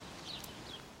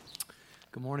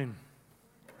Good morning.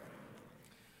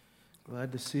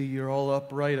 Glad to see you're all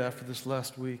upright after this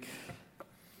last week.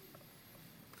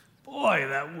 Boy,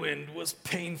 that wind was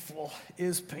painful,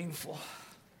 is painful.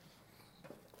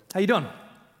 How you doing?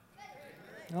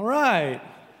 All right.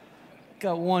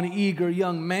 Got one eager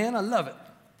young man. I love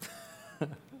it.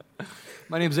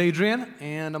 My name's Adrian,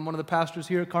 and I'm one of the pastors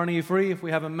here at Carnegie Free. If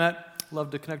we haven't met, love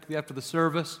to connect with you after the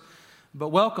service. But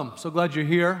welcome. So glad you're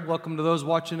here. Welcome to those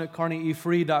watching at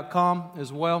carnegiefree.com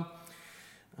as well.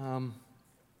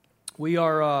 We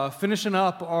are finishing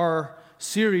up our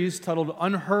series titled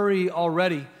Unhurry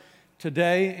Already.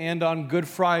 Today and on Good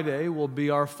Friday will be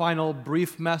our final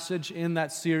brief message in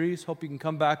that series. Hope you can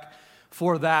come back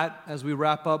for that as we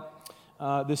wrap up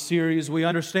this series. We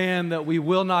understand that we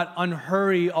will not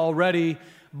unhurry already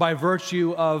by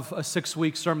virtue of a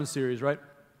 6-week sermon series, right?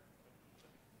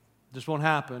 Just won't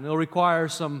happen. It'll require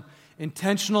some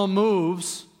intentional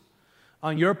moves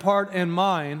on your part and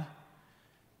mine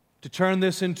to turn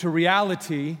this into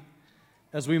reality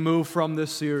as we move from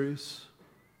this series.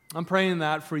 I'm praying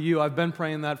that for you. I've been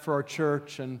praying that for our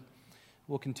church, and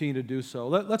we'll continue to do so.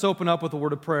 Let's open up with a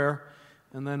word of prayer,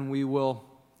 and then we will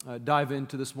dive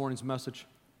into this morning's message.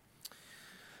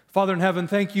 Father in heaven,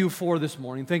 thank you for this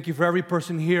morning. Thank you for every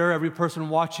person here, every person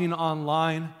watching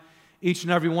online. Each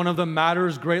and every one of them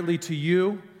matters greatly to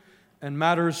you and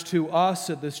matters to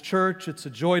us at this church. It's a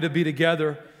joy to be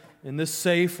together in this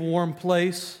safe, warm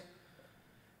place.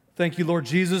 Thank you, Lord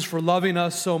Jesus, for loving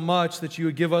us so much that you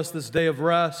would give us this day of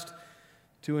rest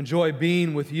to enjoy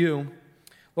being with you.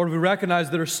 Lord, we recognize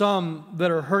there are some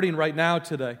that are hurting right now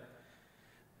today.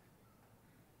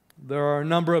 There are a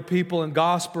number of people in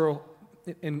Gosper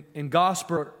and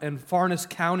Farnes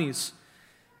counties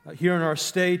here in our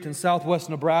state in southwest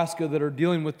Nebraska that are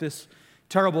dealing with this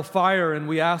terrible fire, and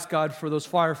we ask, God, for those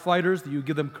firefighters, that you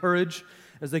give them courage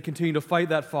as they continue to fight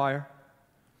that fire.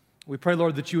 We pray,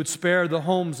 Lord, that you would spare the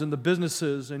homes and the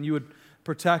businesses, and you would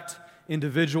protect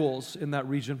individuals in that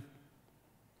region.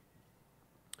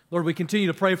 Lord, we continue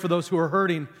to pray for those who are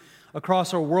hurting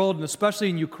across our world, and especially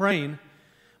in Ukraine.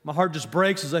 My heart just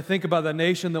breaks as I think about that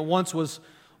nation that once was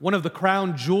one of the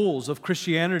crown jewels of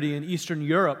Christianity in Eastern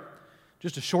Europe.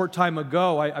 Just a short time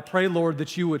ago, I pray, Lord,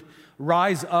 that you would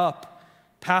rise up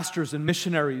pastors and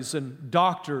missionaries and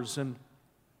doctors and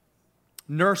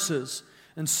nurses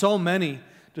and so many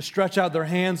to stretch out their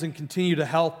hands and continue to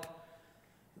help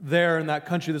there in that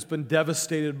country that's been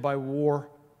devastated by war.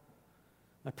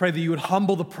 I pray that you would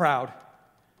humble the proud,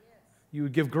 you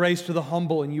would give grace to the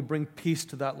humble, and you bring peace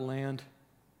to that land.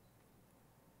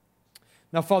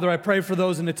 Now, Father, I pray for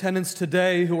those in attendance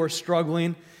today who are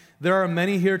struggling. There are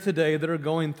many here today that are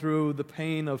going through the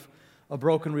pain of a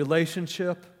broken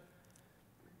relationship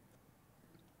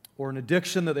or an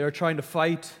addiction that they are trying to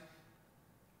fight.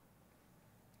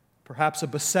 Perhaps a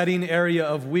besetting area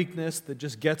of weakness that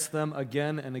just gets them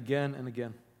again and again and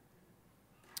again.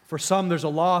 For some, there's a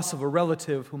loss of a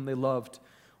relative whom they loved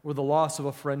or the loss of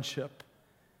a friendship.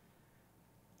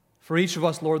 For each of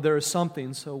us, Lord, there is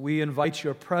something, so we invite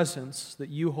your presence that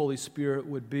you, Holy Spirit,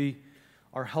 would be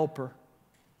our helper,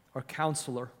 our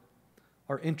counselor,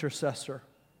 our intercessor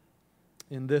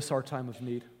in this, our time of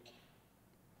need.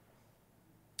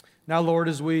 Now, Lord,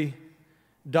 as we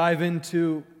dive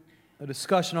into a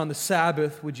discussion on the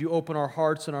Sabbath, would you open our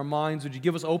hearts and our minds? Would you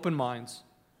give us open minds?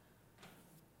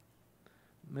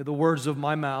 May the words of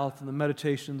my mouth and the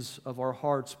meditations of our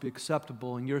hearts be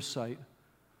acceptable in your sight,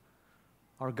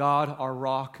 our God, our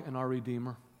rock, and our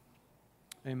Redeemer.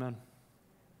 Amen.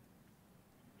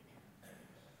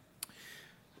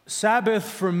 Sabbath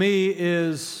for me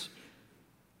is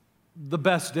the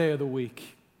best day of the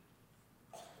week.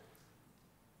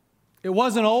 It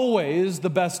wasn't always the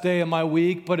best day of my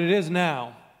week, but it is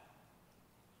now.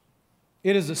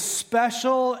 It is a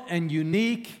special and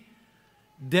unique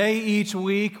day each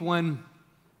week when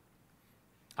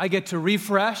I get to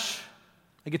refresh,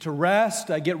 I get to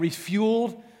rest, I get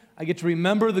refueled, I get to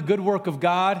remember the good work of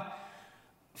God.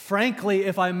 Frankly,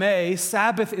 if I may,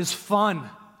 Sabbath is fun.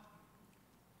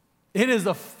 It is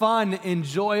a fun,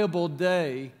 enjoyable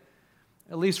day,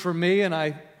 at least for me, and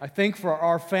I think for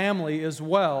our family as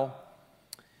well.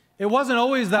 It wasn't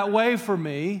always that way for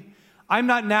me. I'm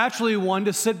not naturally one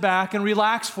to sit back and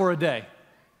relax for a day.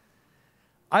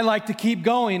 I like to keep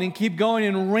going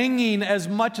and wringing as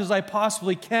much as I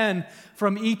possibly can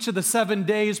from each of the 7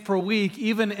 days per week,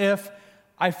 even if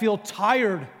I feel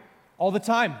tired all the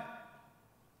time.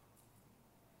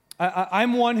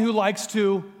 I'm one who likes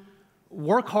to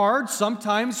work hard,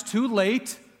 sometimes too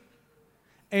late,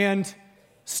 and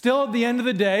still at the end of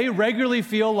the day, regularly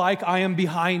feel like I am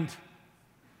behind.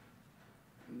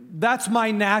 That's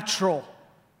my natural.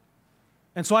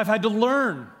 And so I've had to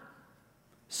learn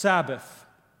Sabbath.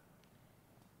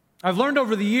 I've learned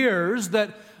over the years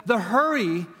that the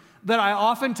hurry that I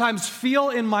oftentimes feel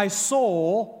in my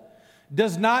soul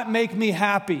does not make me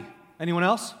happy. Anyone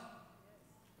else?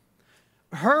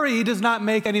 Hurry does not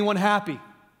make anyone happy.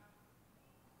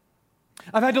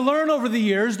 I've had to learn over the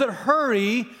years that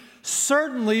hurry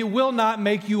certainly will not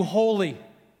make you holy.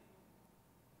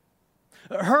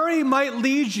 Hurry might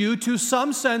lead you to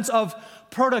some sense of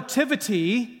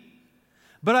productivity,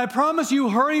 but I promise you,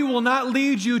 hurry will not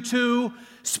lead you to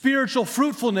spiritual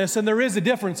fruitfulness, and there is a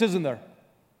difference, isn't there?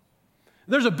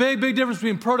 There's a big, big difference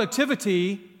between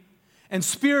productivity and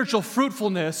spiritual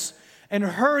fruitfulness, and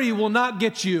hurry will not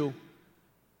get you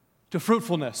to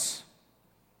fruitfulness.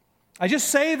 I just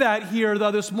say that here,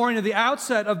 though, this morning at the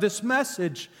outset of this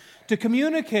message to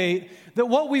communicate that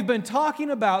what we've been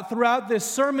talking about throughout this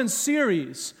sermon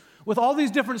series with all these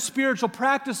different spiritual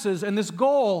practices and this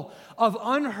goal of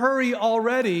unhurry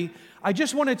already, I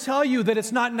just want to tell you that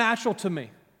it's not natural to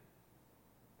me.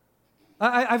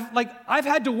 I've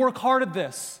had to work hard at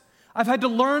this. I've had to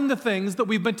learn the things that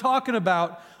we've been talking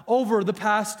about over the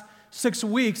past 6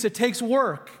 weeks. It takes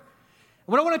work.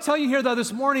 What I want to tell you here, though,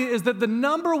 this morning is that the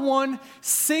number one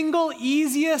single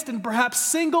easiest and perhaps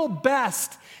single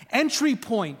best entry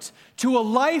point to a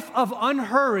life of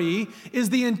unhurry is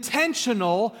the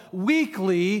intentional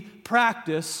weekly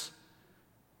practice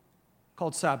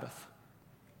called Sabbath.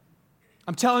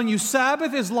 I'm telling you,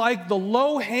 Sabbath is like the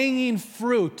low-hanging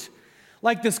fruit,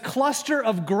 like this cluster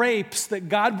of grapes that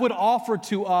God would offer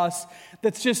to us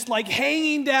that's just like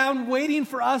hanging down, waiting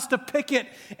for us to pick it.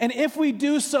 And if we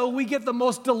do so, we get the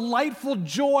most delightful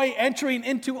joy entering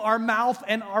into our mouth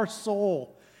and our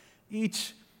soul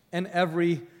each and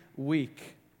every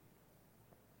week.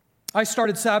 I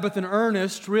started Sabbath in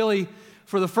earnest, really,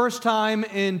 for the first time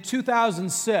in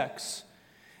 2006.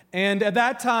 And at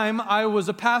that time, I was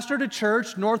a pastor at a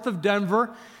church north of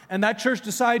Denver, and that church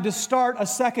decided to start a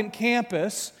second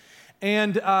campus.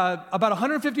 And about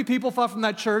 150 people from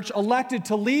that church elected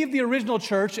to leave the original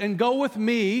church and go with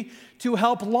me to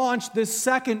help launch this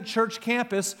second church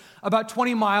campus about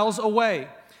 20 miles away.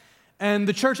 And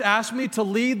the church asked me to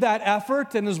lead that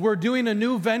effort, and as we're doing a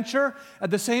new venture, at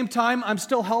the same time, I'm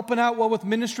still helping out with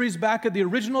ministries back at the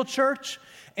original church.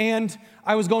 And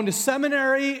I was going to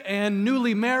seminary and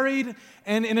newly married,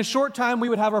 and in a short time, we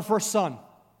would have our first son.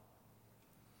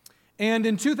 And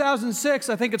in 2006,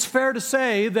 I think it's fair to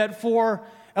say that for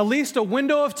at least a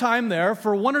window of time there,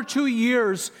 for 1 or 2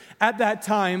 years at that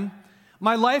time,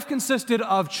 my life consisted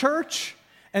of church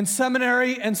and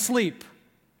seminary and sleep,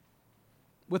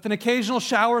 with an occasional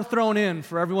shower thrown in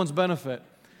for everyone's benefit.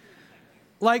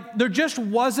 Like, there just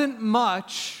wasn't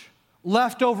much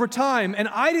leftover time. And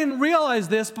I didn't realize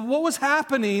this, but what was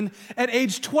happening at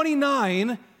age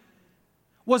 29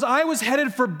 was I was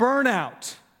headed for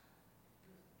burnout.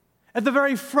 At the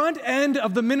very front end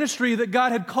of the ministry that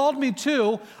God had called me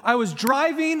to, I was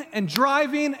driving and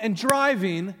driving and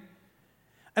driving,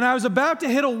 and I was about to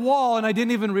hit a wall, and I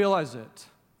didn't even realize it.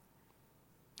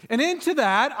 And into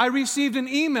that, I received an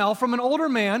email from an older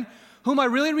man whom I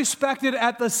really respected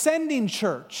at the Sending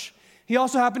Church. He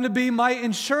also happened to be my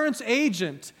insurance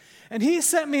agent, and he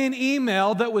sent me an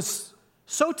email that was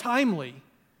so timely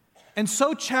and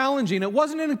so challenging. It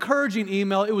wasn't an encouraging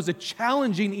email, it was a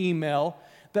challenging email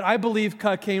that I believe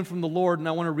came from the Lord, and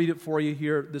I want to read it for you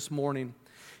here this morning.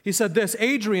 He said this: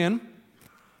 Adrian,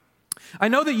 I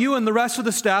know that you and the rest of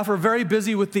the staff are very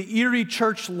busy with the Erie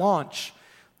church launch.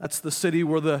 That's the city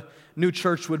where the new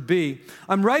church would be.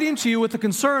 I'm writing to you with the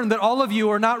concern that all of you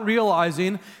are not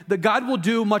realizing that God will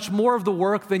do much more of the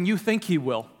work than you think He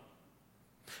will.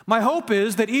 My hope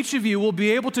is that each of you will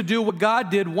be able to do what God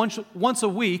did once a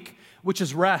week, which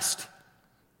is rest.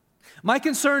 My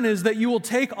concern is that you will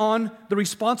take on the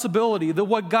responsibility that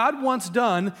what God wants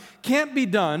done can't be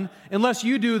done unless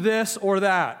you do this or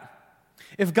that.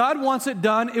 If God wants it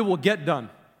done, it will get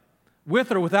done,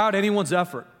 with or without anyone's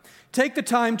effort. Take the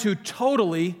time to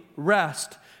totally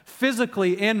rest,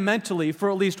 physically and mentally, for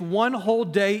at least one whole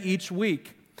day each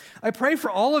week. I pray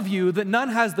for all of you that none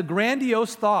has the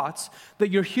grandiose thoughts that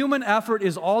your human effort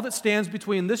is all that stands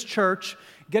between this church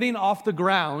getting off the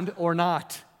ground or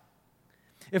not.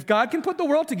 If God can put the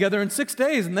world together in 6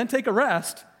 days and then take a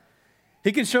rest,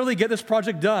 He can surely get this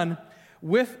project done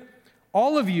with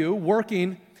all of you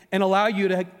working and allow you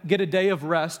to get a day of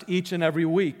rest each and every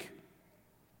week.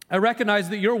 I recognize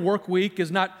that your work week is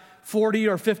not 40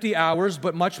 or 50 hours,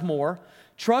 but much more.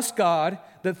 Trust God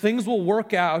that things will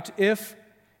work out if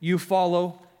you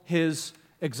follow His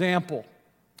example.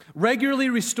 Regularly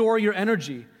restore your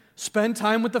energy. Spend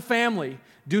time with the family.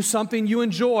 Do something you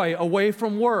enjoy away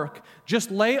from work.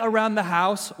 Just lay around the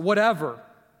house, whatever.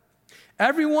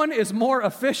 Everyone is more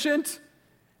efficient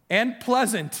and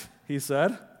pleasant, he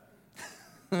said.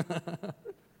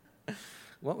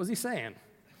 What was he saying?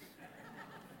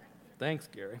 Thanks,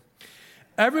 Gary.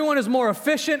 Everyone is more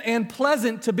efficient and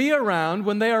pleasant to be around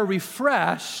when they are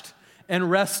refreshed and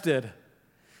rested.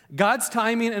 God's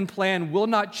timing and plan will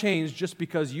not change just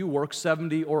because you work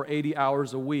 70 or 80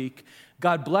 hours a week.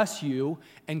 God bless you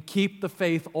and keep the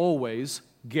faith always,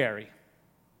 Gary.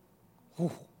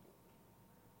 Whew.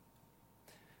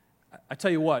 I tell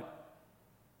you what,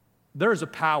 there is a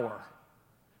power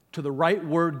to the right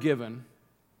word given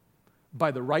by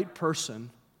the right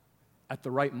person at the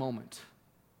right moment.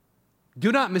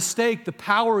 Do not mistake the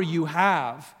power you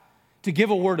have to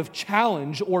give a word of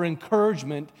challenge or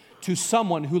encouragement to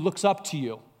someone who looks up to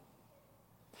you.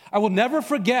 I will never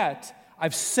forget,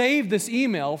 I've saved this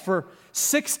email for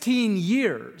 16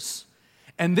 years.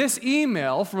 And this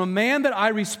email from a man that I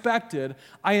respected,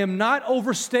 I am not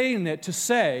overstating it to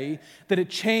say that it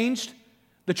changed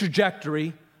the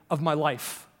trajectory of my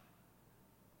life.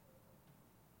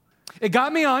 It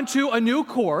got me onto a new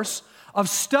course of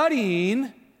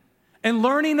studying and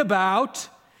learning about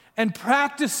and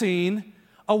practicing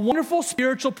a wonderful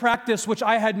spiritual practice which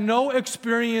I had no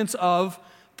experience of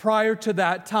prior to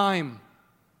that time.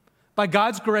 By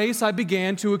God's grace, I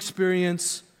began to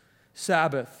experience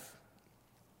Sabbath.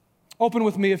 Open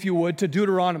with me, if you would, to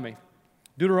Deuteronomy.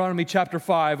 Deuteronomy chapter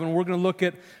 5, and we're going to look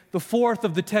at the fourth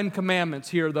of the 10 commandments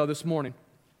here, though, this morning.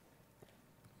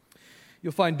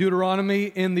 You'll find Deuteronomy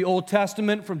in the Old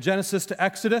Testament from Genesis to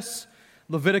Exodus,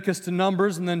 Leviticus to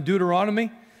Numbers, and then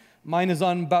Deuteronomy. Mine is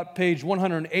on about page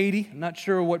 180. I'm not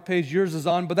sure what page yours is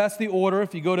on, but that's the order.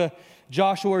 If you go to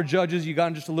Joshua or Judges, you've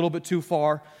gone just a little bit too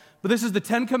far. But this is the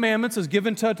 10 Commandments as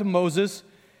given to Moses.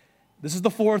 This is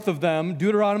the fourth of them,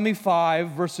 Deuteronomy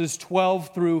 5, verses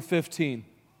 12 through 15.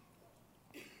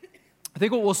 I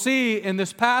think what we'll see in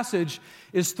this passage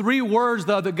is three words,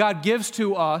 though, that God gives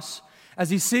to us as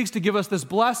He seeks to give us this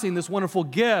blessing, this wonderful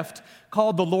gift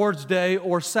called the Lord's Day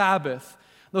or Sabbath.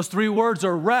 Those three words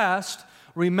are rest,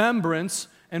 remembrance,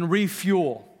 and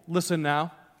refuel. Listen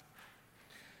now.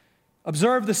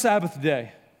 Observe the Sabbath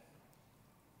day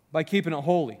by keeping it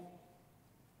holy.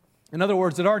 In other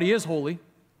words, it already is holy.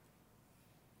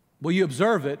 Will you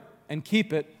observe it and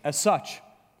keep it as such?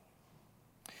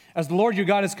 As the Lord your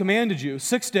God has commanded you,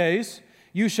 6 days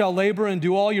you shall labor and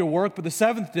do all your work, but the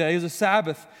seventh day is a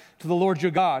Sabbath to the Lord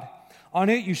your God. On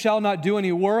it you shall not do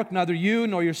any work, neither you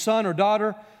nor your son or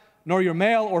daughter, nor your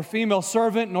male or female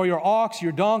servant, nor your ox,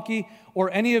 your donkey, or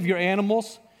any of your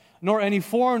animals, nor any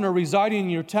foreigner residing in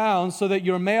your towns, so that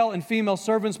your male and female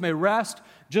servants may rest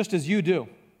just as you do.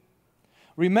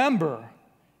 Remember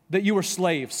that you were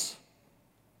slaves.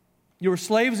 You were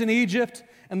slaves in Egypt,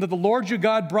 and that the Lord your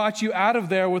God brought you out of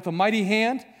there with a mighty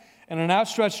hand and an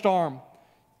outstretched arm.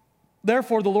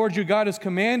 Therefore, the Lord your God has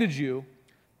commanded you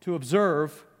to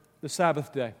observe the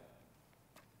Sabbath day.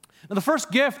 Now, the first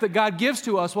gift that God gives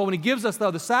to us, when He gives us,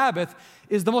 the Sabbath,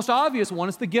 is the most obvious one.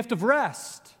 It's the gift of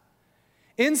rest.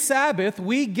 In Sabbath,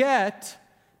 we get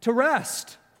to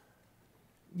rest.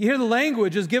 You hear the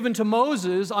language is given to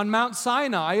Moses on Mount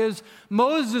Sinai as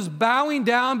Moses is bowing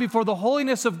down before the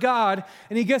holiness of God,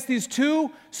 and he gets these 2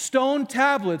 stone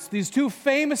tablets, these 2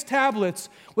 famous tablets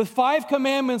with 5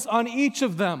 commandments on each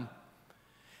of them.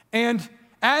 And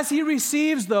as he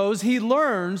receives those, he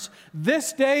learns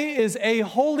this day is a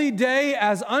holy day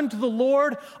as unto the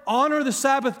Lord. Honor the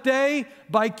Sabbath day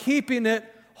by keeping it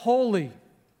holy.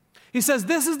 He says,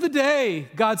 this is the day,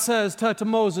 God says to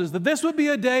Moses, that this would be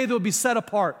a day that would be set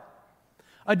apart.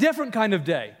 A different kind of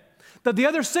day. That the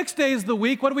other 6 days of the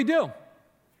week, what do?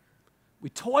 We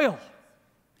toil.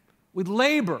 We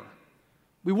labor.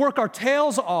 We work our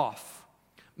tails off.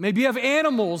 Maybe you have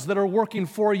animals that are working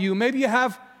for you. Maybe you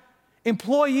have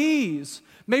employees.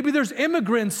 Maybe there's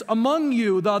immigrants among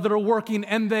you that are working,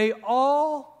 and they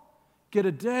all get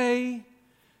a day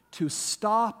to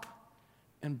stop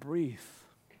and breathe.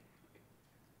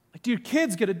 Like, do your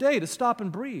kids get a day to stop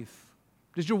and breathe?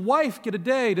 Does your wife get a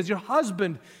day? Does your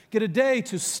husband get a day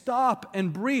to stop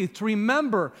and breathe, to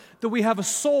remember that we have a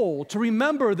soul, to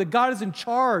remember that God is in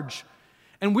charge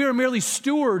and we are merely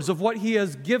stewards of what He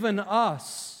has given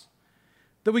us?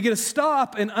 That we get to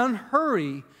stop and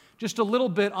unhurry just a little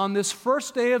bit on this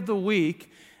first day of the week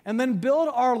and then build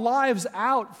our lives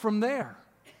out from there.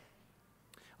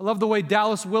 I love the way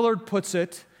Dallas Willard puts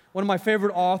it. One of my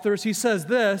favorite authors, he says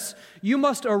this: you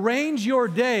must arrange your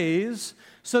days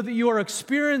so that you are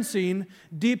experiencing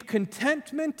deep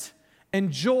contentment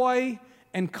and joy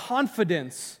and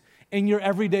confidence in your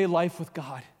everyday life with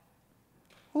God.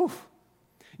 Oof.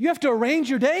 You have to arrange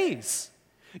your days.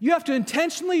 You have to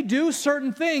intentionally do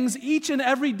certain things each and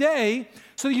every day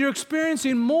so that you're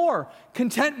experiencing more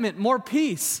contentment, more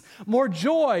peace, more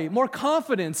joy, more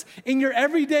confidence in your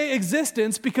everyday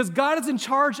existence because God is in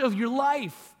charge of your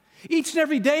life. Each and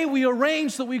every day we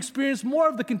arrange so that we experience more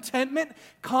of the contentment,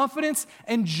 confidence,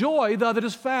 and joy that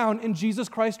is found in Jesus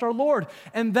Christ our Lord.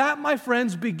 And that, my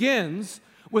friends, begins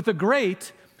with a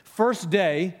great first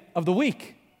day of the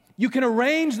week. You can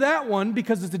arrange that one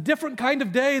because it's a different kind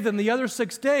of day than the other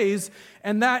 6 days,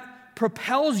 and that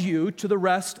propels you to the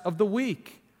rest of the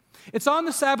week. It's on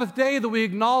the Sabbath day that we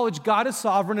acknowledge God is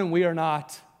sovereign and we are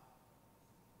not.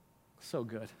 So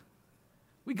good.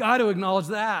 We got to acknowledge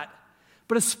that.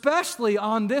 But especially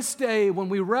on this day when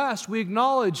we rest, we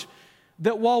acknowledge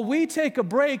that while we take a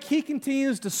break, He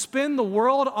continues to spin the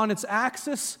world on its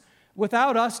axis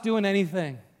without us doing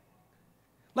anything.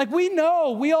 Like we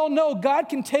all know God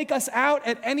can take us out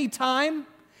at any time,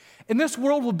 and this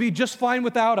world will be just fine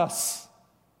without us.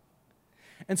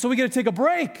 And so we get to take a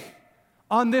break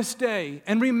on this day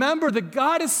and remember that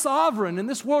God is sovereign, and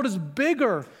this world is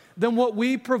bigger than what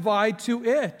we provide to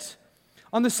it.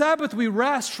 On the Sabbath, we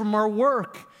rest from our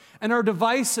work and our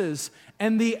devices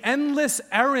and the endless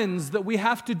errands that we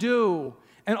have to do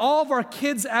and all of our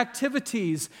kids'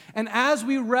 activities. And as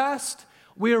we rest,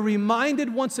 we are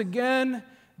reminded once again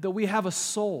that we have a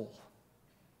soul.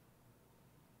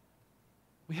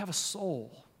 We have a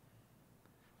soul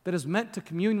that is meant to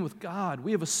commune with God.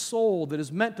 We have a soul that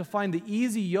is meant to find the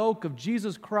easy yoke of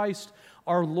Jesus Christ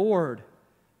our Lord.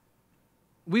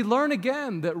 We learn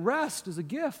again that rest is a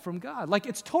gift from God. Like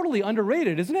it's totally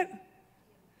underrated, isn't it?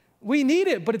 We need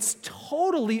it, but it's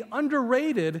totally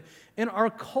underrated in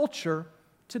our culture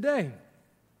today.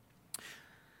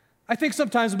 I think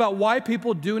sometimes about why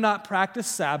people do not practice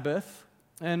Sabbath.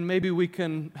 And maybe we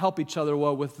can help each other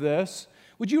well with this.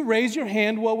 Would you raise your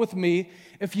hand well with me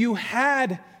if you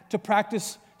had to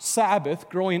practice Sabbath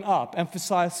growing up?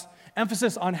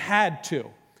 Emphasis on had to.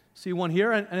 See one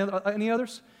here? Any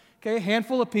others? Okay, a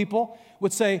handful of people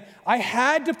would say, I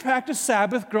had to practice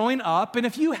Sabbath growing up. And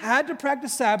if you had to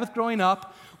practice Sabbath growing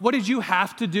up, what did you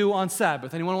have to do on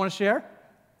Sabbath? Anyone want to share?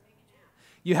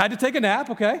 You had to take a nap,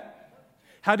 okay?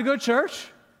 Had to go to church.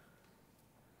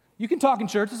 You can talk in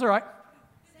church, it's all right.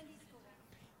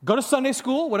 Go to Sunday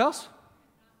school. What else?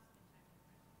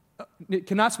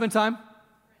 Cannot spend time.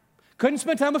 Couldn't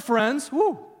spend time with friends.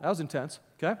 Woo, that was intense.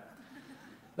 Okay.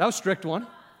 That was a strict one.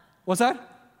 What's that?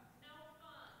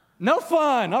 No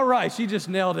fun. All right, she just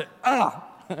nailed it.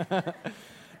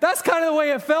 That's kind of the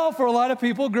way it felt for a lot of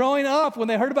people growing up when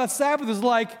they heard about Sabbath. It was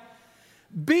like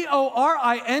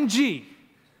B-O-R-I-N-G.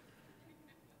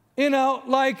 You know,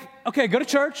 like, okay, go to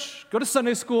church, go to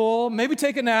Sunday school, maybe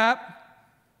take a nap.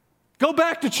 Go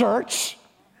back to church.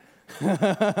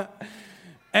 And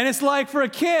it's like for a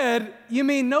kid, you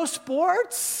mean no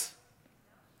sports?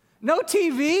 No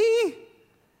TV?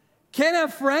 Can't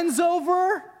have friends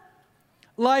over?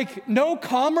 Like no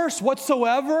commerce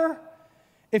whatsoever?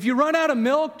 If you run out of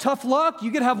milk, tough luck, you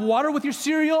can have water with your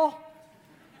cereal?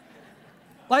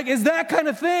 Like, is that kind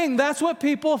of thing? That's what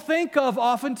people think of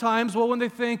oftentimes when they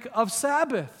think of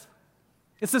Sabbath.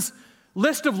 It's this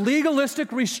list of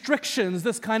legalistic restrictions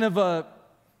that's kind of a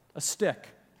stick.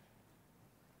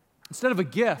 Instead of a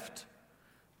gift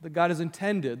that God has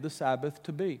intended the Sabbath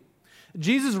to be.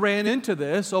 Jesus ran into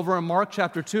this over in Mark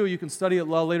chapter 2. You can study it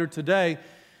later today.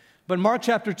 But in Mark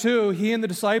chapter 2, he and the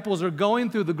disciples are going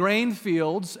through the grain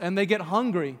fields and they get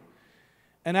hungry.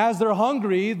 And as they're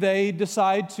hungry, they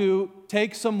decide to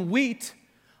take some wheat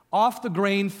off the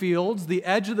grain fields, the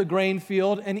edge of the grain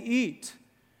field, and eat,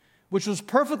 which was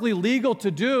perfectly legal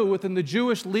to do within the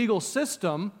Jewish legal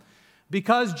system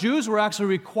because Jews were actually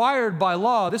required by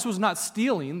law. This was not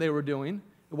stealing they were doing.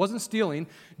 It wasn't stealing.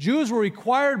 Jews were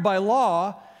required by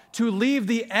law to leave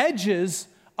the edges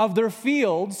of their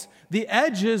fields, the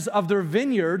edges of their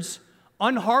vineyards,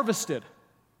 unharvested.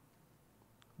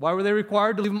 Why were they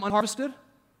required to leave them unharvested?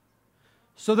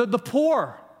 So that the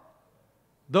poor,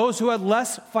 those who had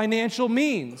less financial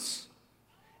means,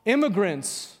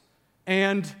 immigrants,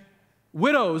 and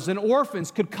widows and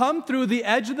orphans could come through the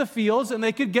edge of the fields and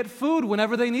they could get food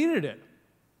whenever they needed it.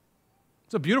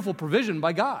 It's a beautiful provision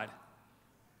by God.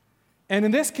 And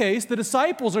in this case, the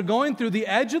disciples are going through the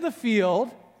edge of the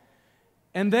field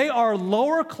and they are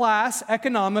lower class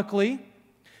economically.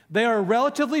 They are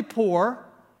relatively poor.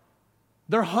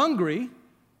 They're hungry,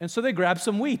 and so they grab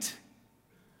some wheat.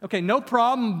 Okay, no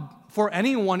problem for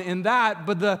anyone in that,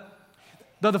 but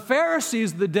the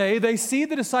Pharisees of the day, they see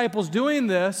the disciples doing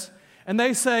this, and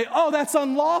they say, oh, that's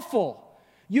unlawful.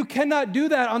 You cannot do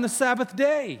that on the Sabbath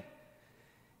day.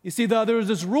 You see, there was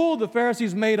this rule the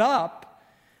Pharisees made up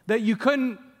that you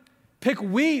couldn't pick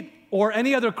wheat or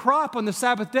any other crop on the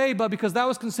Sabbath day, but because that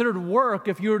was considered work,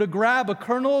 if you were to grab a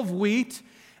kernel of wheat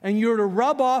and you were to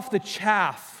rub off the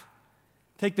chaff,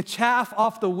 take the chaff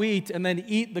off the wheat and then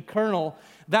eat the kernel,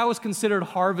 that was considered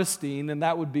harvesting, and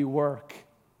that would be work.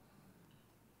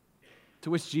 To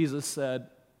which Jesus said,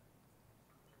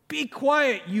 "Be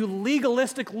quiet, you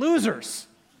legalistic losers."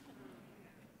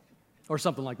 Or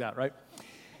something like that, right?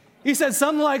 He said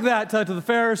something like that to the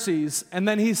Pharisees, and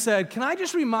then he said, "Can I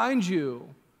just remind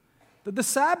you that the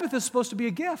Sabbath is supposed to be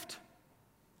a gift?"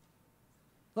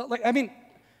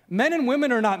 Men and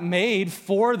women are not made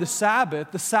for the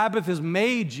Sabbath. The Sabbath is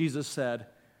made, Jesus said,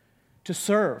 to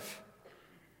serve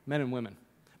men and women.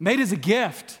 Made as a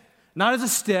gift, not as a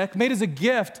stick, made as a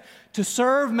gift to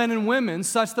serve men and women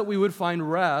such that we would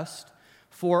find rest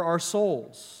for our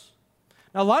souls.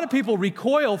 Now, a lot of people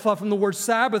recoil from the word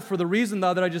Sabbath for the reason,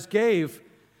 though, that I just gave.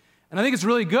 And I think it's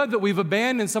really good that we've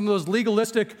abandoned some of those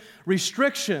legalistic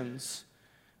restrictions.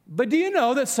 But do you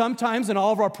know that sometimes in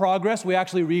all of our progress, we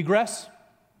actually regress?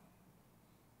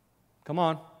 Come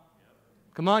on.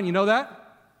 Come on, you know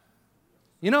that?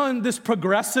 You know, in this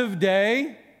progressive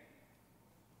day,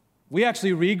 we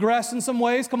actually regress in some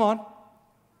ways. Come on.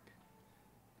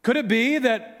 Could it be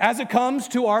that as it comes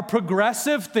to our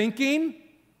progressive thinking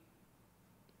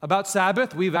about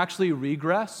Sabbath, we've actually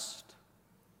regressed?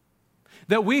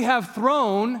 That we have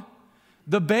thrown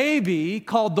the baby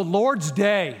called the Lord's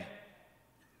Day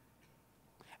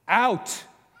out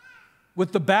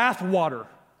with the bathwater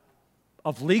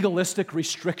of legalistic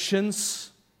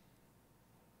restrictions.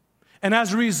 And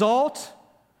as a result,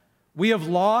 we have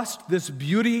lost this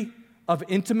beauty of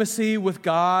intimacy with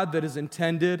God that is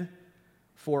intended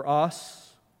for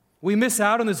us. We miss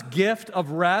out on this gift of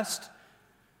rest.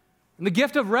 And the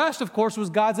gift of rest, of course,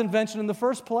 was God's invention in the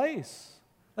first place.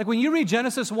 Like when you read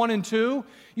Genesis 1 and 2,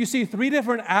 you see 3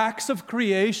 different acts of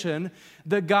creation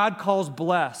that God calls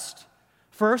blessed.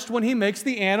 First, when he makes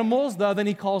the animals, then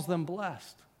he calls them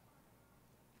blessed.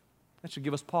 That should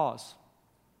give us pause.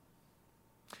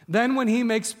 Then when he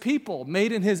makes people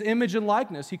made in his image and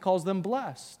likeness, he calls them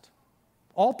blessed.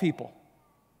 All people,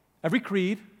 every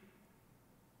creed,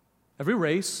 every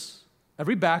race,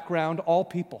 every background, all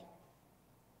people.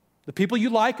 The people you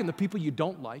like and the people you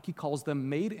don't like, he calls them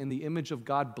made in the image of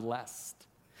God, blessed.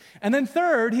 And then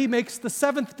third, he makes the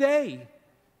 7th day,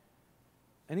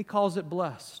 and he calls it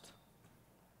blessed.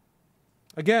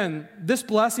 Again, this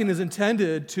blessing is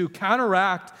intended to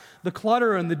counteract the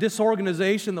clutter and the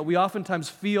disorganization that we oftentimes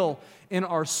feel in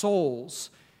our souls.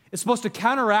 It's supposed to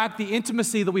counteract the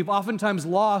intimacy that we've oftentimes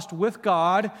lost with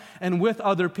God and with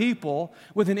other people,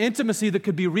 with an intimacy that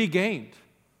could be regained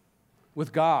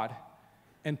with God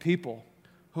and people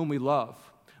whom we love.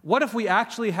 What if we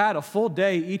actually had a full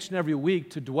day each and every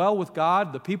week to dwell with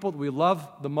God, the people that we love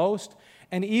the most,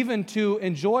 and even to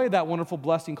enjoy that wonderful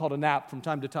blessing called a nap from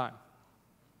time to time?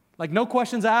 Like no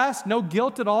questions asked, no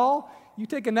guilt at all. You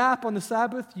take a nap on the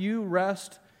Sabbath, you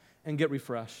rest and get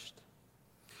refreshed.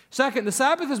 Second, the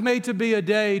Sabbath is made to be a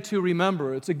day to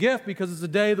remember. It's a gift because it's a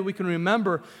day that we can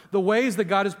remember the ways that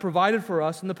God has provided for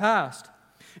us in the past.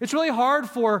 It's really hard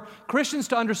for Christians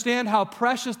to understand how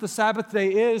precious the Sabbath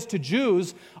day is to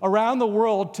Jews around the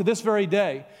world to this very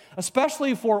day.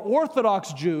 Especially for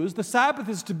Orthodox Jews, the Sabbath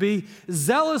is to be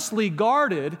zealously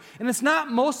guarded, and it's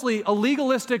not mostly a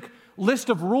legalistic list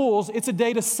of rules. It's a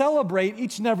day to celebrate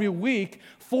each and every week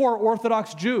for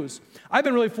Orthodox Jews. I've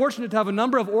been really fortunate to have a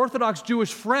number of Orthodox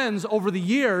Jewish friends over the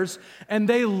years, and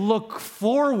they look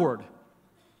forward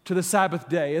to the Sabbath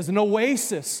day as an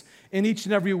oasis in each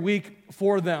and every week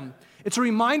for them. It's a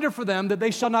reminder for them that they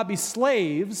shall not be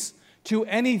slaves to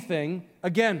anything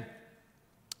again.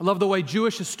 I love the way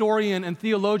Jewish historian and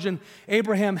theologian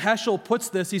Abraham Heschel puts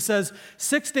this. He says,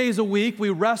 6 days a week we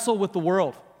wrestle with the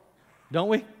world, don't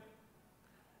we?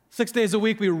 6 days a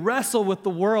week we wrestle with the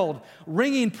world,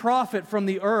 wringing profit from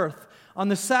the earth. On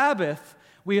the Sabbath,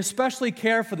 we especially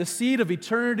care for the seed of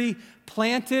eternity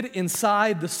planted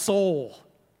inside the soul.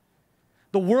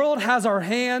 The world has our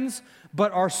hands,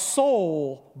 but our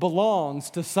soul belongs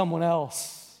to someone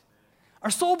else.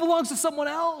 Our soul belongs to someone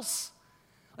else.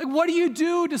 Like, what do you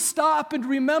do to stop and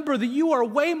remember that you are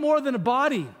way more than a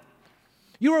body?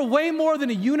 You are way more than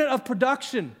a unit of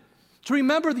production. To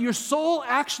remember that your soul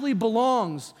actually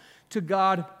belongs to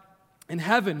God in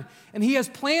heaven. And He has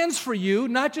plans for you,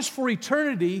 not just for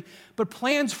eternity, but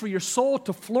plans for your soul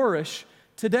to flourish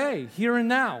today, here and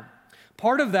now.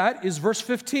 Part of that is verse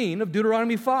 15 of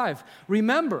Deuteronomy 5.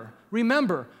 Remember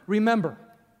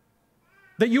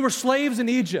that you were slaves in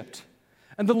Egypt,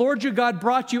 and the Lord your God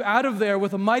brought you out of there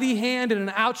with a mighty hand and an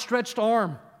outstretched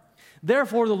arm.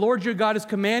 Therefore, the Lord your God has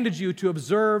commanded you to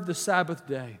observe the Sabbath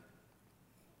day.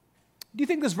 Do you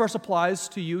think this verse applies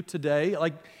to you today?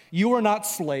 Like, you are not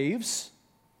slaves.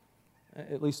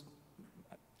 At least,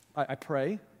 I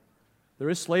pray. There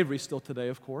is slavery still today,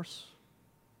 of course.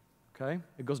 Okay?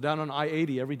 It goes down on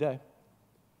I-80 every day.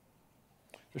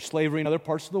 There's slavery in other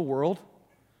parts of the world.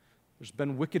 There's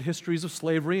been wicked histories of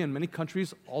slavery in many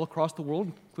countries all across the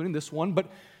world, including this one.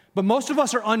 But most of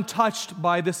us are untouched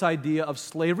by this idea of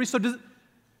slavery. So does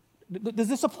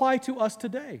this apply to us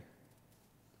today?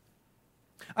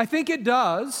 I think it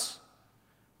does,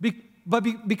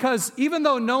 because even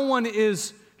though no one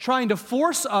is trying to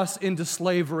force us into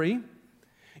slavery,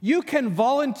 you can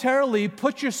voluntarily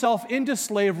put yourself into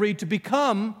slavery to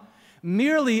become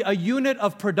merely a unit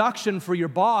of production for your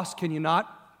boss, can you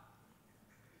not?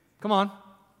 Come on.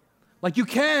 Like you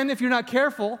can, if you're not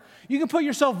careful, you can put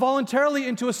yourself voluntarily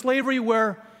into a slavery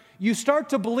where you start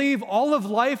to believe all of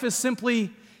life is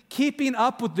simply keeping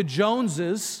up with the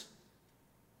Joneses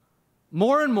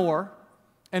more and more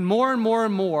and more and more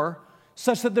and more,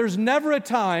 such that there's never a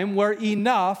time where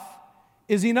enough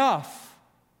is enough.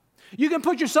 You can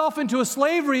put yourself into a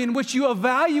slavery in which you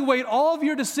evaluate all of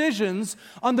your decisions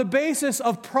on the basis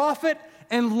of profit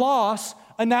and loss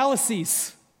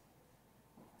analyses.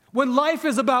 When life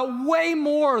is about way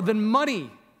more than money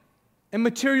and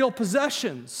material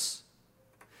possessions.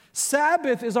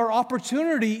 Sabbath is our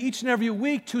opportunity each and every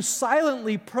week to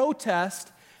silently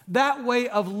protest that way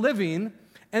of living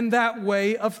and that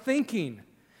way of thinking.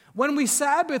 When we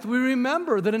Sabbath, we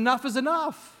remember that enough is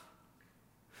enough.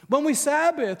 When we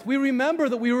Sabbath, we remember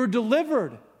that we were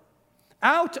delivered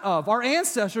out of, our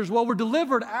ancestors, were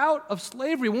delivered out of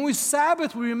slavery. When we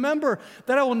Sabbath, we remember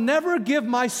that I will never give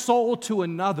my soul to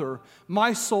another.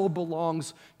 My soul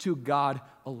belongs to God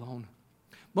alone.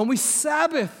 When we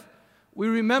Sabbath, we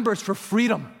remember it's for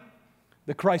freedom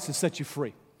that Christ has set you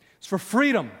free. It's for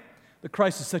freedom that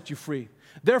Christ has set you free.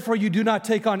 Therefore, you do not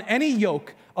take on any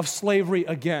yoke of slavery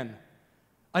again.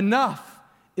 Enough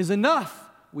is enough,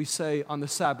 we say on the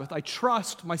Sabbath. I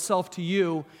trust myself to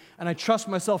you, and I trust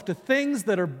myself to things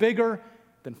that are bigger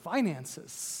than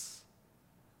finances.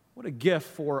 What a gift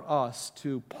for us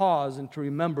to pause and to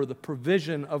remember the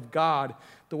provision of God,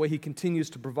 the way He continues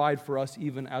to provide for us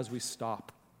even as we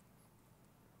stop.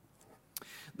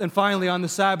 Then finally, on the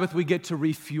Sabbath, we get to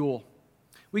refuel.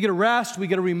 We get to rest, we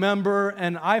get to remember,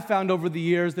 and I found over the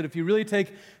years that if you really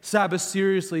take Sabbath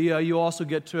seriously, you also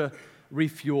get to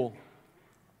refuel.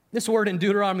 This word in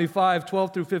Deuteronomy 5,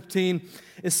 12 through 15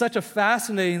 is such a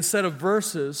fascinating set of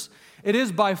verses. It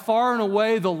is by far and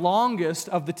away the longest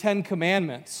of the 10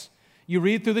 Commandments. You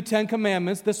read through the 10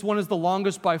 Commandments, this one is the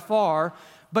longest by far,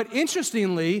 but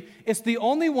interestingly, it's the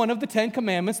only one of the 10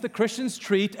 Commandments that Christians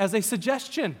treat as a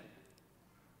suggestion.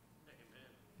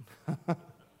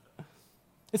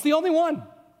 It's the only one.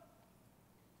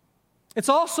 It's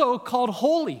also called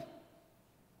holy.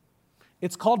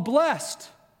 It's called blessed.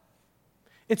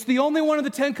 It's the only one of the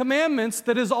 10 Commandments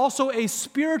that is also a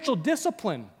spiritual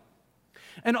discipline.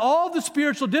 And all the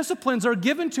spiritual disciplines are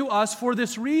given to us for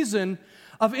this reason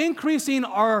of increasing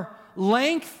our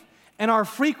length and our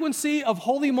frequency of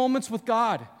holy moments with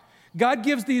God. God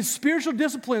gives these spiritual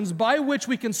disciplines by which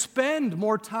we can spend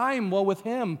more time with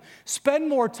Him, spend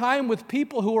more time with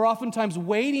people who are oftentimes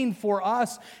waiting for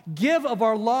us, give of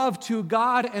our love to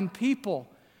God and people.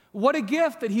 What a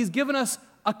gift that He's given us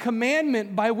a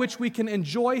commandment by which we can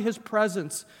enjoy His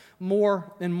presence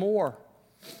more and more.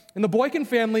 In the Boykin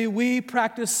family, we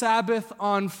practice Sabbath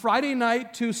on Friday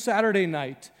night to Saturday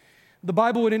night. The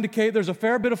Bible would indicate there's a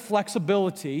fair bit of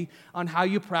flexibility on how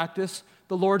you practice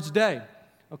the Lord's Day.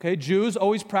 Okay, Jews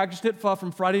always practiced it from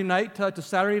Friday night to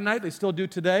Saturday night. They still do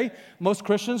today. Most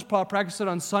Christians practice it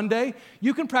on Sunday.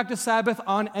 You can practice Sabbath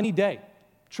on any day,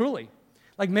 truly.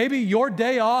 Like maybe your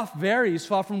day off varies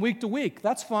from week to week.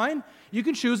 That's fine. You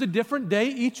can choose a different day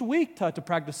each week to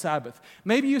practice Sabbath.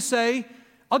 Maybe you say,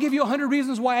 I'll give you 100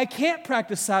 reasons why I can't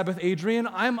practice Sabbath, Adrian.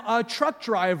 I'm a truck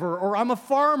driver or I'm a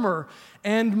farmer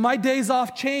and my days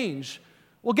off change.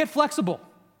 Well, get flexible.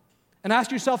 And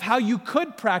ask yourself how you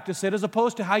could practice it as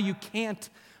opposed to how you can't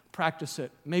practice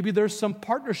it. Maybe there's some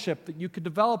partnership that you could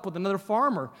develop with another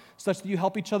farmer such that you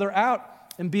help each other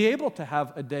out and be able to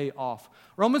have a day off.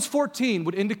 Romans 14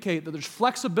 would indicate that there's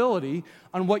flexibility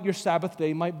on what your Sabbath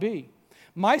day might be.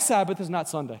 My Sabbath is not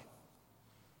Sunday.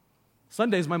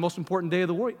 Sunday is my most important day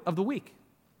of the week.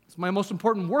 It's my most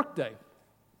important work day.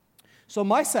 So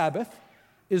my Sabbath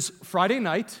is Friday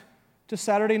night to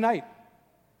Saturday night.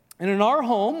 And in our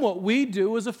home, what we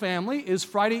do as a family is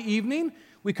Friday evening,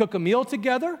 we cook a meal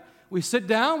together, we sit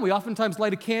down, we oftentimes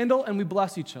light a candle, and we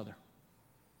bless each other.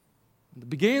 At the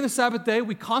beginning of the Sabbath day,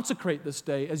 we consecrate this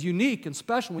day as unique and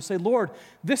special. We say, Lord,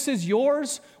 this is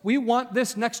yours. We want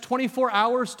this next 24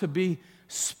 hours to be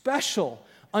special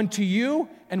unto you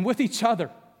and with each other.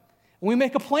 And we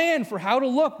make a plan for how to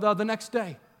look the next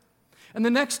day. And the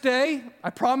next day, I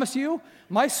promise you,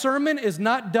 my sermon is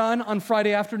not done on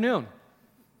Friday afternoon.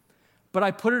 But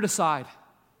I put it aside.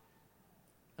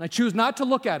 And I choose not to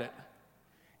look at it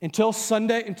until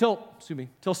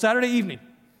Saturday evening.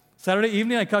 Saturday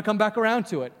evening, I come back around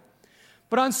to it.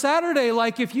 But on Saturday,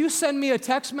 like if you send me a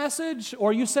text message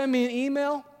or you send me an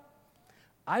email,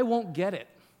 I won't get it.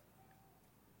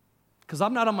 Because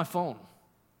I'm not on my phone.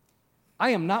 I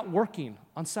am not working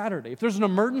on Saturday. If there's an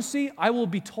emergency, I will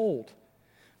be told.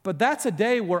 But that's a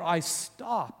day where I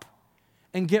stop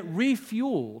and get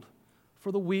refueled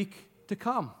for the week to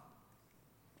come.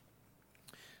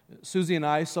 Susie and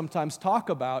I sometimes talk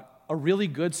about a really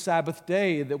good Sabbath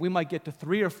day that we might get to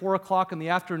 3 or 4 o'clock in the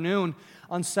afternoon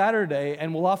on Saturday,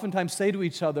 and we'll oftentimes say to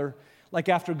each other, like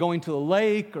after going to the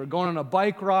lake or going on a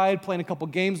bike ride, playing a couple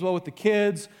games with the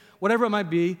kids, whatever it might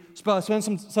be, spend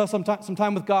some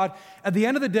time with God. At the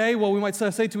end of the day, we might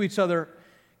say to each other,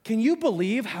 can you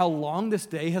believe how long this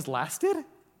day has lasted?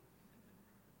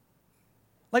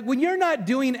 Like when you're not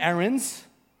doing errands,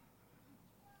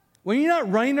 when you're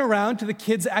not running around to the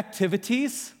kids'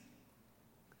 activities,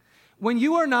 when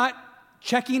you are not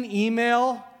checking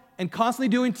email and constantly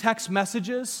doing text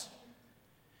messages,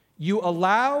 you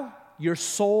allow your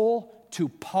soul to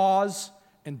pause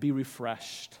and be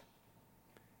refreshed.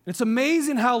 It's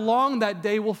amazing how long that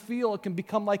day will feel. It can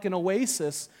become like an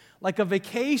oasis, like a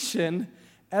vacation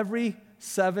every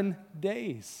 7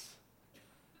 days.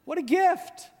 What a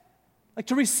gift! Like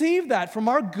to receive that from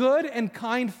our good and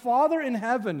kind Father in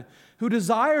heaven who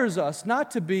desires us not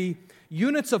to be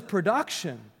units of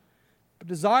production, but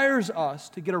desires us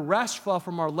to get a rest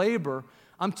from our labor.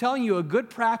 I'm telling you, a good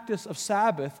practice of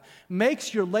Sabbath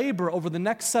makes your labor over the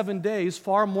next 7 days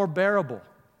far more bearable.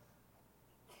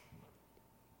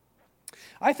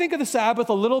 I think of the Sabbath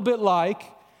a little bit like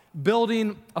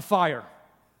building a fire.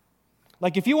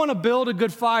 Like if you want to build a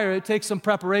good fire, it takes some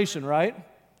preparation, right?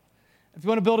 If you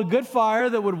want to build a good fire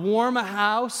that would warm a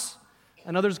house,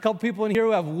 I know there's a couple people in here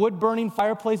who have wood-burning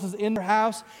fireplaces in their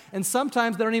house, and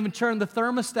sometimes they don't even turn the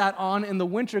thermostat on in the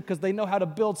winter because they know how to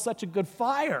build such a good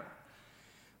fire.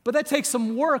 But that takes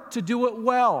some work to do it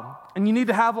well, and you need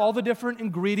to have all the different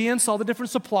ingredients, all the different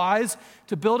supplies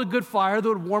to build a good fire that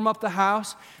would warm up the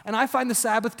house. And I find the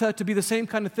Sabbath to be the same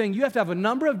kind of thing. You have to have a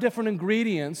number of different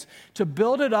ingredients to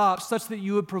build it up such that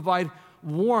you would provide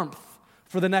warmth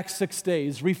for the next 6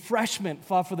 days, refreshment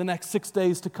for the next 6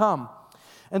 days to come.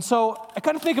 And so I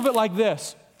kind of think of it like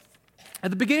this.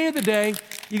 At the beginning of the day,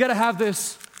 you got to have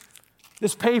this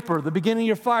paper. The beginning of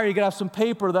your fire, you got to have some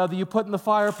paper that you put in the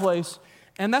fireplace.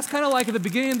 And that's kind of like at the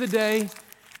beginning of the day,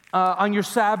 on your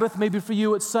Sabbath, maybe for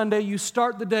you it's Sunday, you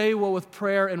start the day with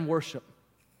prayer and worship.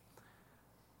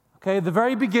 Okay, the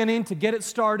very beginning, to get it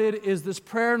started, is this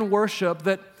prayer and worship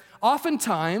that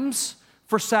oftentimes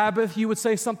for Sabbath, you would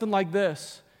say something like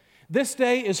this: this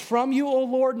day is from you, O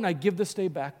Lord, and I give this day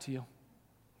back to you.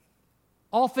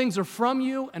 All things are from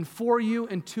you and for you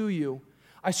and to you.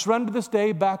 I surrender this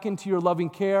day back into your loving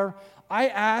care. I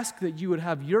ask that you would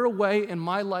have your way in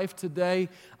my life today.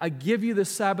 I give you this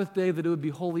Sabbath day that it would be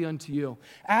holy unto you.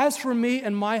 As for me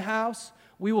and my house,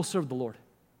 we will serve the Lord.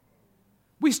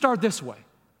 We start this way.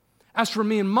 As for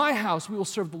me and my house, we will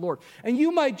serve the Lord. And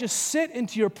you might just sit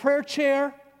into your prayer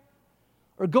chair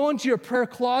or go into your prayer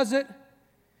closet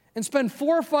and spend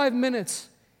 4 or 5 minutes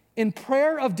in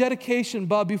prayer of dedication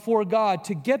before God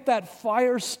to get that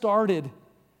fire started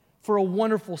for a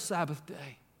wonderful Sabbath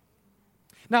day.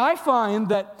 Now, I find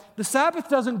that the Sabbath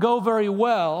doesn't go very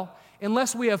well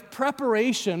unless we have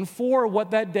preparation for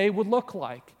what that day would look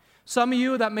like. Some of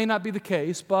you, that may not be the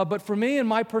case, but for me and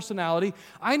my personality,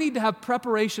 I need to have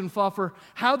preparation for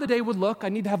how the day would look. I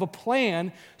need to have a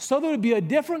plan so that it would be a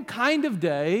different kind of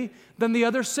day than the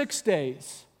other 6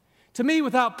 days. To me,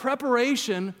 without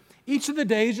preparation, each of the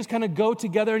days just kind of go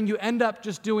together and you end up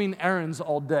just doing errands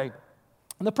all day.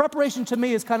 And the preparation to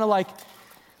me is kind of like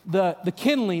the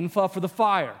kindling for the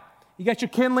fire. You got your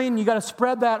kindling, you got to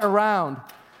spread that around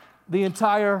the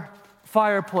entire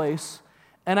fireplace.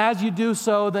 And as you do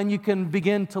so, then you can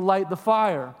begin to light the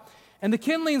fire. And the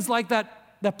kindling's like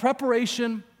that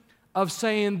preparation of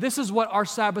saying, this is what our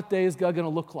Sabbath day is going to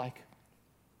look like.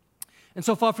 And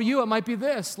so far for you, it might be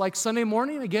this, like Sunday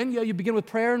morning, again, you begin with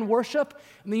prayer and worship,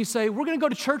 and then you say, we're going to go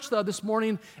to church this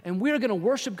morning, and we're going to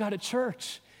worship God at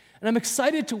church. And I'm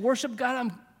excited to worship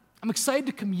God. I'm excited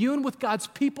to commune with God's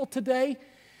people today.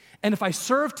 And if I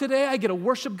serve today, I get to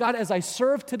worship God as I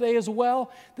serve today as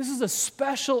well. This is a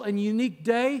special and unique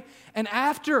day. And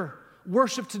after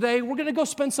worship today, we're going to go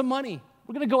spend some money.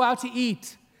 We're going to go out to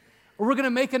eat. Or we're going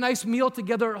to make a nice meal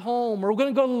together at home. Or we're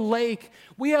going to go to the lake.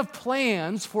 We have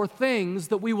plans for things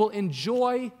that we will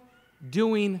enjoy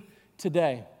doing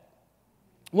today.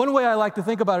 One way I like to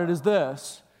think about it is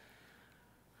this.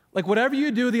 Like whatever you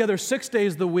do the other 6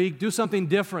 days of the week, do something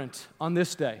different on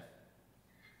this day.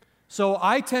 So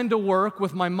I tend to work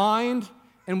with my mind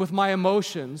and with my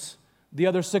emotions the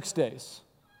other 6 days.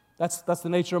 That's the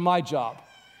nature of my job.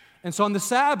 And so on the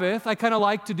Sabbath, I kind of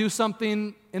like to do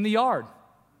something in the yard.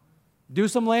 Do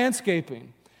some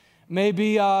landscaping.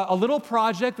 Maybe a little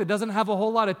project that doesn't have a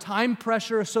whole lot of time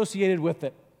pressure associated with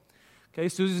it. Okay,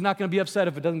 Susie's not going to be upset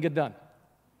if it doesn't get done.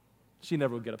 She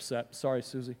never would get upset. Sorry,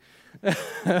 Susie.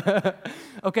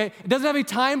 Okay, it doesn't have any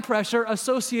time pressure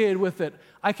associated with it.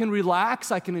 I can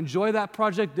relax. I can enjoy that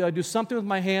project. Do something with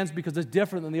my hands because it's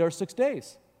different than the other 6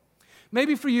 days.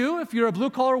 Maybe for you, if you're a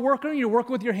blue-collar worker and you're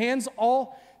working with your hands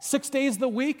all 6 days of the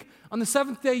week, on the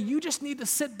seventh day, you just need to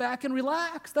sit back and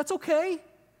relax. That's okay.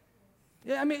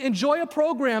 Yeah, enjoy a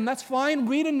program. That's fine.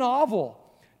 Read a novel.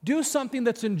 Do something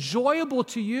that's enjoyable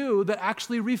to you that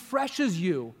actually refreshes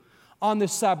you on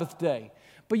this Sabbath day.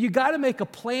 But you got to make a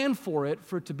plan for it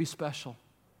to be special.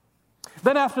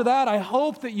 Then after that, I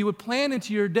hope that you would plan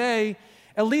into your day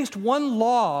at least one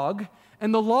log,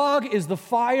 and the log is the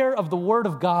fire of the Word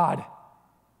of God.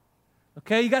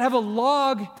 Okay, you got to have a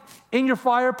log in your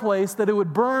fireplace that it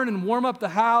would burn and warm up the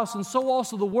house, and so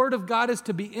also the Word of God is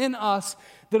to be in us,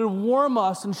 that it would warm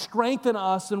us and strengthen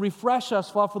us and refresh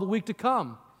us for the week to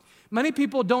come. Many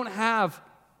people don't have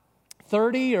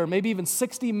 30 or maybe even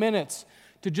 60 minutes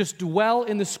to just dwell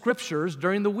in the Scriptures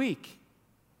during the week.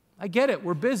 I get it,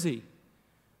 we're busy.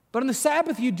 But on the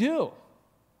Sabbath, you do.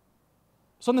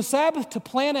 So on the Sabbath, to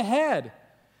plan ahead,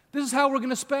 this is how we're going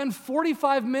to spend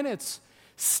 45 minutes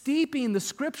steeping the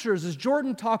Scriptures, as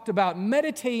Jordan talked about,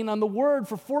 meditating on the Word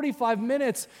for 45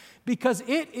 minutes, because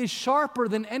it is sharper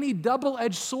than any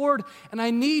double-edged sword, and I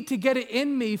need to get it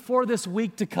in me for this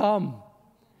week to come.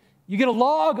 You get a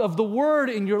log of the Word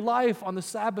in your life on the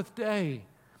Sabbath day.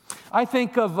 I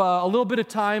think of a little bit of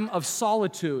time of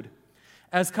solitude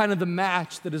as kind of the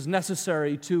match that is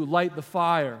necessary to light the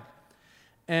fire.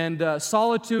 And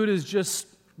solitude is just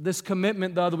this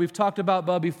commitment, though, that we've talked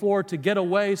about before, to get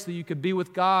away so you could be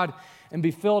with God and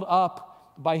be filled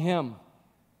up by Him.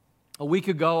 A week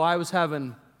ago, I was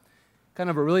having kind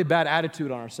of a really bad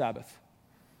attitude on our Sabbath.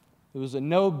 It was a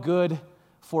no good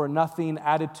for nothing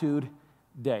attitude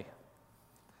day.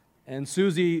 And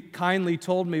Susie kindly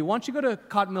told me, why don't you go to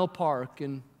Cotton Mill Park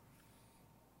and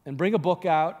bring a book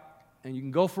out, and you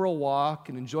can go for a walk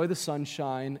and enjoy the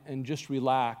sunshine and just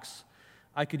relax.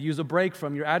 I could use a break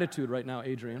from your attitude right now,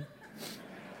 Adrian.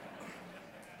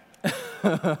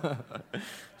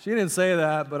 She didn't say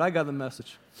that, but I got the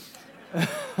message.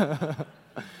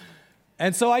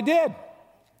 And so I did.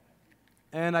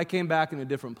 And I came back in a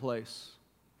different place.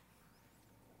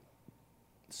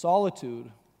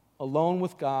 Solitude, alone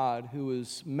with God, who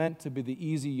is meant to be the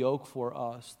easy yoke for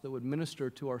us that would minister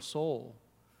to our soul.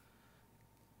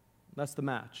 That's the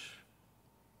match.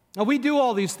 Now, we do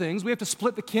all these things. We have to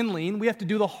split the kindling. We have to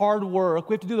do the hard work.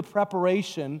 We have to do the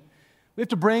preparation. We have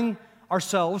to bring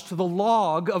ourselves to the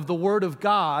log of the Word of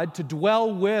God to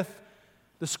dwell with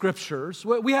the Scriptures.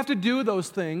 We have to do those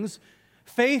things.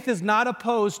 Faith is not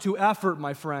opposed to effort,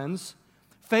 my friends.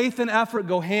 Faith and effort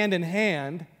go hand in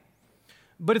hand.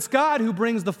 But it's God who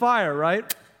brings the fire,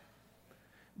 right?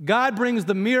 God brings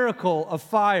the miracle of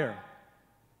fire.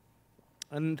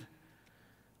 And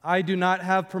I do not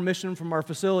have permission from our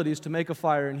facilities to make a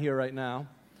fire in here right now.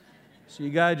 So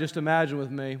you got to just imagine with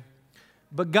me.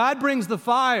 But God brings the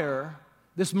fire,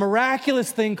 this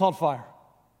miraculous thing called fire.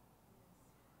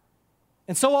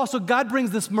 And so also God brings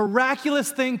this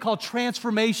miraculous thing called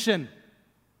transformation.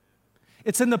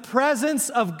 It's in the presence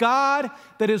of God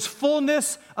that is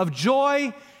fullness of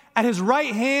joy. At His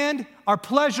right hand are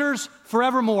pleasures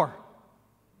forevermore.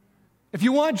 If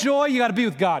you want joy, you got to be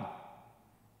with God.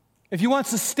 If you want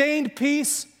sustained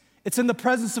peace, it's in the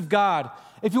presence of God.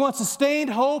 If you want sustained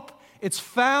hope, it's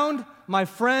found, my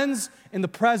friends, in the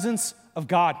presence of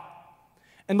God.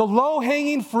 And the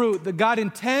low-hanging fruit that God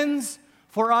intends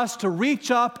for us to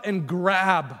reach up and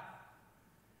grab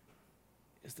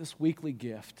is this weekly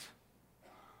gift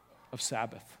of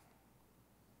Sabbath,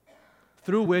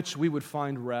 through which we would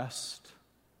find rest,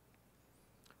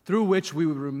 through which we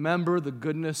would remember the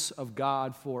goodness of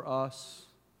God for us,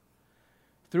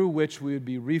 through which we would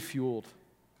be refueled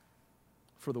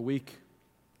for the week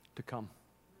to come.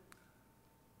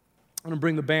 I'm going to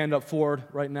bring the band up forward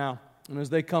right now. And as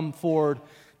they come forward,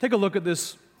 take a look at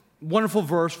this wonderful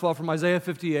verse from Isaiah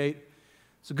 58.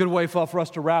 It's a good way for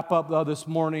us to wrap up this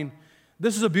morning.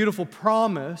 This is a beautiful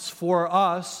promise for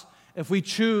us if we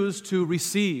choose to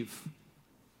receive.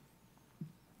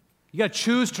 You got to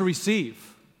choose to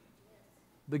receive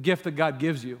the gift that God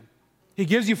gives you. He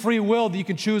gives you free will that you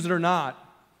can choose it or not.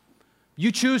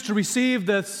 You choose to receive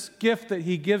this gift that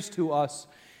He gives to us.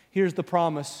 Here's the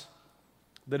promise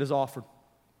that is offered.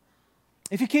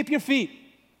 If you keep your feet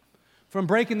from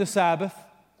breaking the Sabbath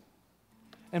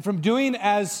and from doing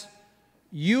as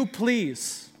you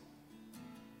please,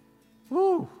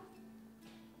 from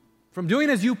doing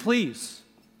as you please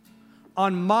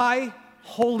on my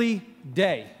holy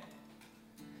day,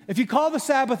 if you call the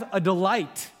Sabbath a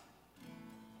delight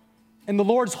and the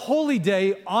Lord's holy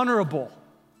day honorable,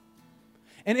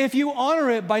 and if you honor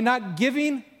it by not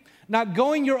giving, not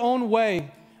going your own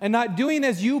way, and not doing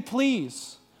as you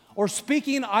please, or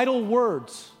speaking idle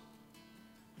words,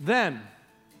 then,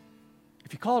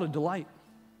 if you call it a delight,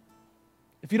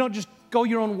 if you don't just go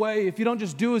your own way, if you don't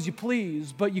just do as you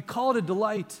please, but you call it a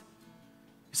delight,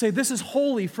 you say, this is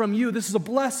holy from you, this is a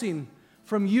blessing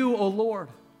from you, O Lord.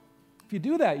 If you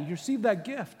do that, you receive that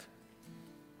gift,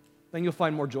 then you'll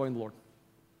find more joy in the Lord.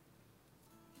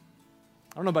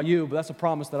 I don't know about you, but that's a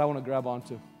promise that I want to grab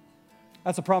onto.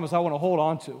 That's a promise I want to hold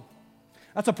on to.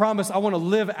 That's a promise I want to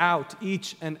live out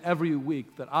each and every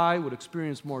week, that I would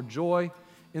experience more joy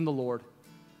in the Lord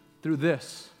through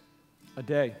this, a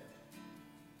day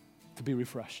to be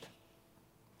refreshed.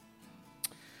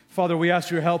 Father, we ask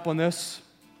for your help on this.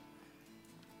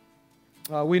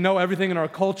 We know everything in our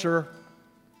culture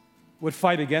would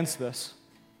fight against this.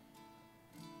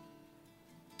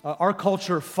 Our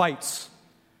culture fights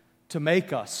to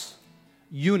make us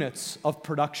units of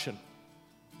production.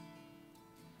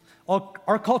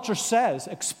 Our culture says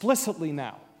explicitly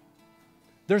now,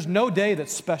 there's no day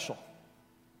that's special.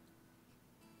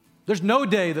 There's no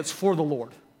day that's for the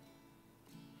Lord.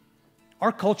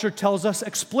 Our culture tells us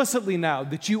explicitly now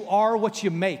that you are what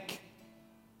you make.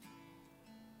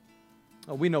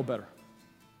 Oh, we know better.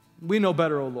 We know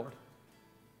better, O Lord.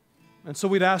 And so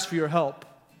we'd ask for your help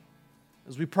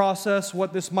as we process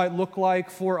what this might look like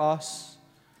for us.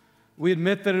 We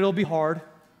admit that it'll be hard.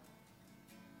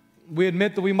 We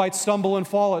admit that we might stumble and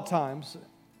fall at times.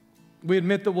 We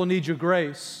admit that we'll need your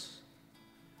grace.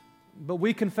 But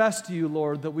we confess to you,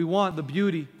 Lord, that we want the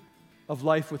beauty of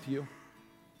life with you,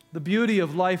 the beauty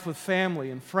of life with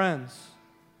family and friends,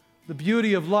 the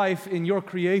beauty of life in your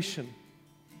creation,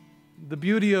 the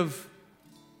beauty of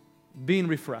being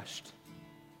refreshed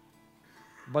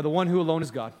by the one who alone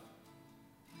is God.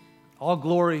 All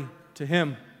glory to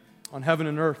Him on heaven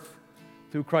and earth.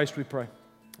 Through Christ we pray.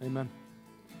 Amen.